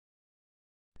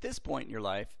At this point in your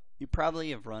life, you probably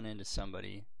have run into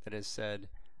somebody that has said,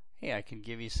 "Hey, I can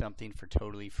give you something for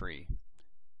totally free."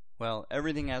 Well,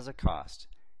 everything has a cost,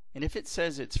 and if it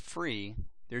says it's free,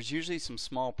 there's usually some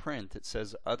small print that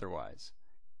says otherwise.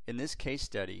 In this case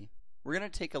study, we're going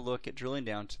to take a look at drilling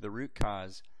down to the root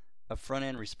cause of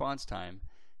front-end response time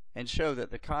and show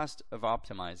that the cost of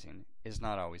optimizing is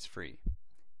not always free.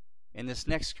 In this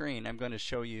next screen, I'm going to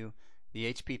show you the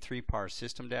HP 3PAR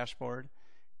system dashboard.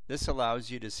 This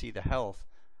allows you to see the health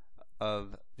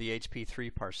of the HP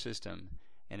 3PAR system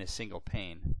in a single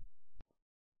pane.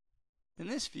 In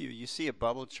this view, you see a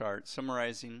bubble chart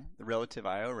summarizing the relative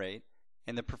I/O rate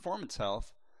and the performance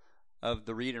health of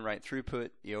the read and write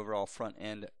throughput, the overall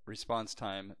front-end response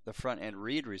time, the front-end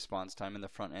read response time, and the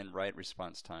front-end write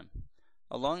response time.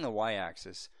 Along the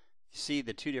y-axis, you see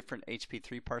the two different HP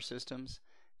 3PAR systems,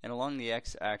 and along the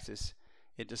x-axis,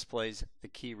 it displays the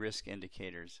key risk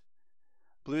indicators.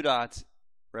 Blue dots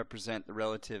represent the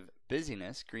relative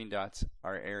busyness, green dots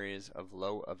are areas of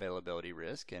low availability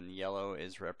risk, and yellow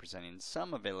is representing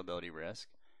some availability risk,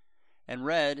 and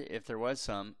red, if there was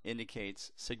some,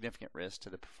 indicates significant risk to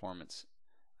the performance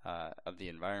of the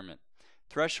environment.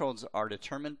 Thresholds are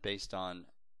determined based on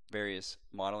various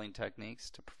modeling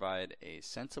techniques to provide a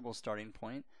sensible starting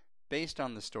point based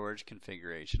on the storage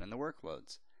configuration and the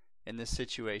workloads. In this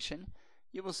situation,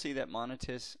 you will see that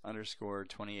Monetis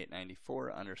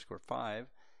 _2894_5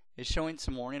 is showing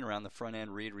some warning around the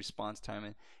front-end read response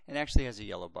time and actually has a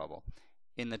yellow bubble.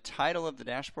 In the title of the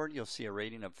dashboard, you'll see a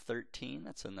rating of 13,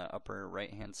 that's in the upper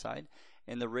right-hand side,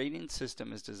 and the rating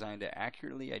system is designed to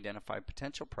accurately identify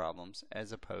potential problems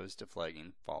as opposed to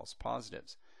flagging false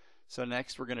positives. So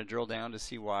next we're going to drill down to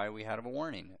see why we had a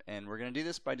warning, and we're going to do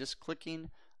this by just clicking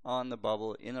on the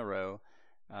bubble in a row,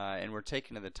 and we're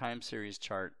taken to the time series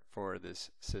chart for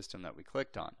this system that we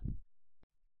clicked on.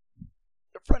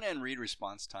 The front-end read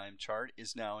response time chart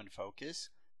is now in focus.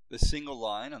 The single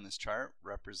line on this chart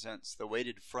represents the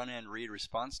weighted front-end read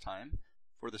response time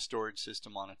for the storage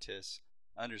system Monetis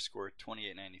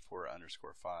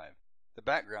 _2894_5. The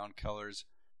background colors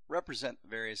represent the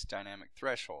various dynamic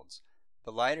thresholds.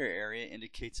 The lighter area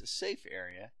indicates a safe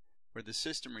area where the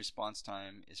system response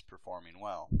time is performing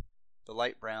well. The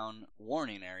light brown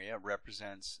warning area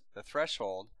represents the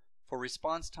threshold for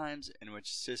response times in which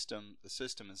the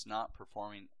system is not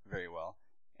performing very well,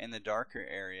 and the darker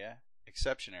area,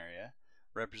 exception area,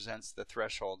 represents the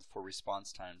threshold for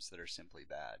response times that are simply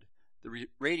bad. The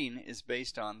rating is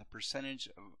based on the percentage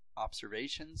of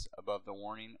observations above the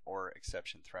warning or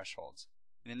exception thresholds.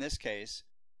 And in this case,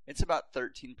 it's about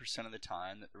 13% of the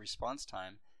time that the response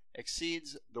time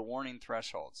exceeds the warning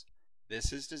thresholds.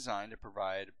 This is designed to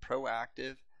provide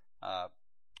proactive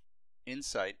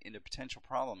insight into potential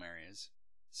problem areas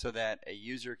so that a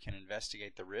user can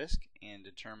investigate the risk and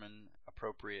determine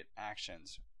appropriate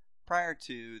actions prior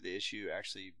to the issue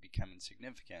actually becoming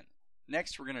significant.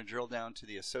 Next, we're going to drill down to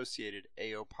the associated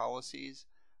AO policies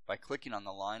by clicking on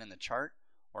the line in the chart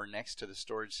or next to the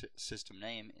storage system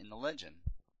name in the legend.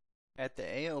 At the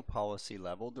AO policy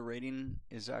level, the rating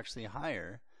is actually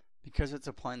higher because it's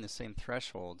applying the same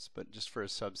thresholds, but just for a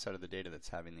subset of the data that's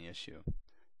having the issue.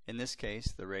 In this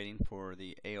case, the rating for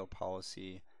the AO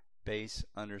policy base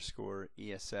 _ESX_AO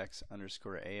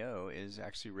is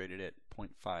actually rated at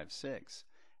 0.56.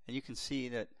 And you can see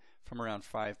that from around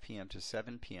 5 p.m. to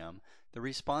 7 p.m., the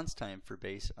response time for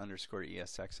base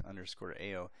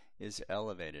 _ESX_AO is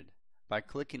elevated. By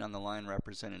clicking on the line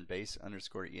representing base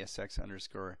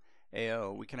 _ESX_AO,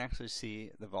 we can actually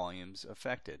see the volumes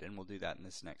affected, and we'll do that in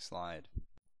this next slide.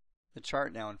 The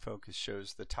chart now in focus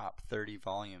shows the top 30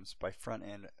 volumes by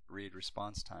front-end read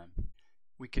response time.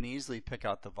 We can easily pick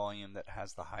out the volume that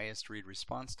has the highest read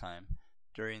response time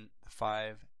during the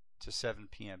 5 to 7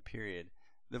 p.m. period.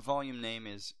 The volume name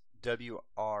is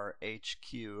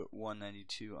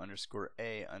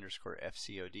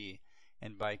WRHQ192_A_FCOD,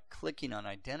 and by clicking on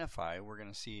Identify, we're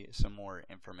going to see some more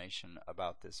information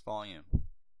about this volume.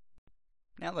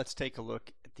 Now let's take a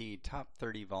look at the top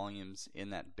 30 volumes in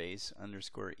that base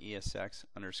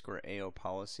 _ESX_AO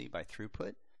policy by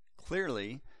throughput.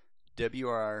 Clearly,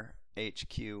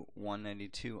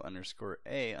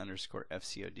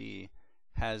 WRHQ192_A_FCOD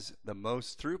has the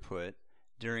most throughput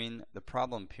during the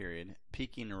problem period,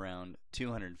 peaking around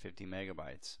 250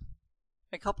 megabytes.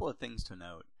 A couple of things to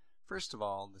note. First of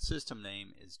all, the system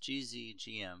name is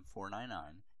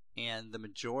GZGM499, and the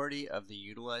majority of the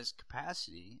utilized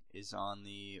capacity is on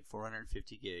the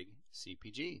 450 gig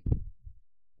CPG.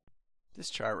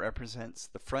 This chart represents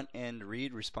the front-end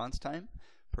read response time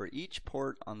for each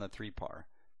port on the 3PAR.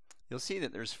 You'll see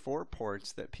that there's 4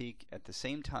 ports that peak at the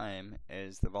same time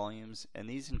as the volumes, and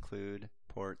these include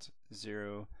ports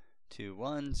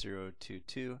 021,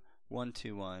 022,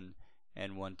 121,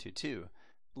 and 122.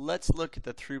 Let's look at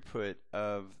the throughput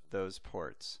of those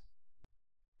ports.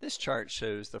 This chart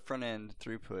shows the front-end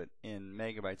throughput in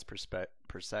megabytes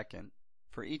per second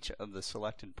for each of the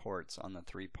selected ports on the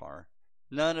 3PAR.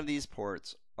 None of these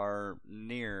ports are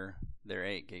near their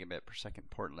 8 gigabit per second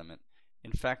port limit.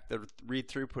 In fact, the read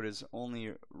throughput is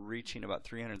only reaching about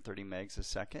 330 megs a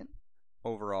second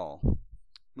overall.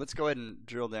 Let's go ahead and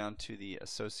drill down to the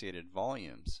associated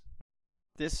volumes.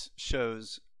 This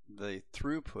shows the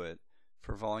throughput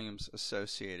for volumes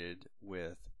associated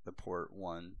with the port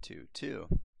 122.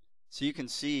 So you can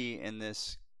see in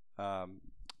this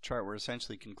chart we're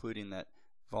essentially concluding that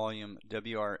volume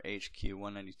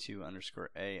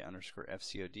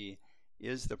WRHQ192_A_FCOD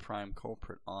is the prime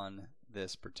culprit on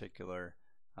this particular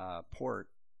port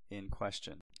in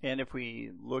question. And if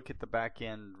we look at the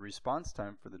back-end response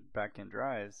time for the back-end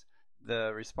drives,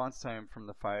 the response time from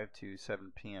the 5 to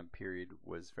 7 p.m. period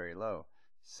was very low.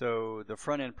 So the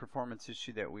front-end performance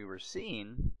issue that we were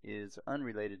seeing is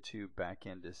unrelated to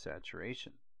back-end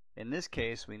desaturation. In this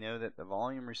case, we know that the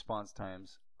volume response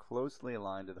times closely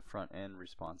align to the front-end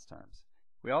response times.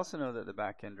 We also know that the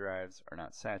back-end drives are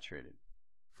not saturated.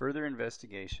 Further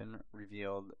investigation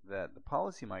revealed that the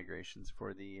policy migrations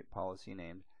for the policy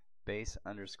named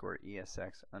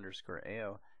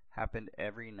base_ESX_AO happened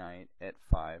every night at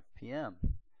 5 p.m.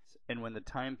 And when the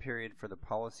time period for the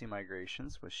policy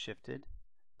migrations was shifted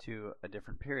to a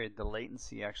different period, the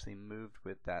latency actually moved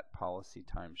with that policy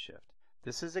time shift.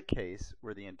 This is a case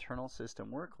where the internal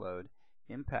system workload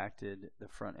impacted the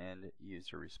front-end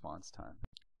user response time.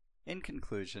 In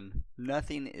conclusion,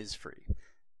 nothing is free.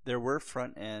 There were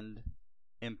front-end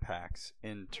impacts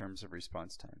in terms of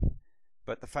response time,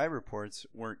 but the fiber ports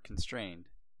weren't constrained,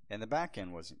 and the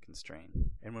back-end wasn't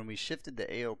constrained. And when we shifted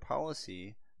the AO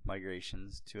policy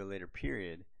migrations to a later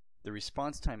period, the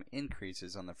response time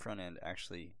increases on the front end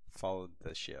actually followed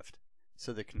the shift.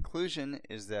 So the conclusion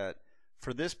is that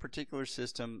for this particular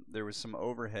system, there was some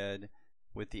overhead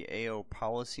with the AO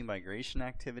policy migration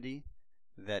activity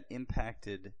that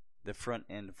impacted the front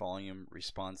end volume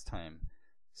response time.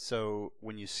 So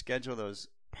when you schedule those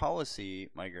policy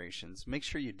migrations, make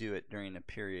sure you do it during a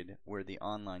period where the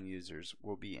online users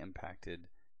will be impacted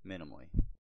minimally.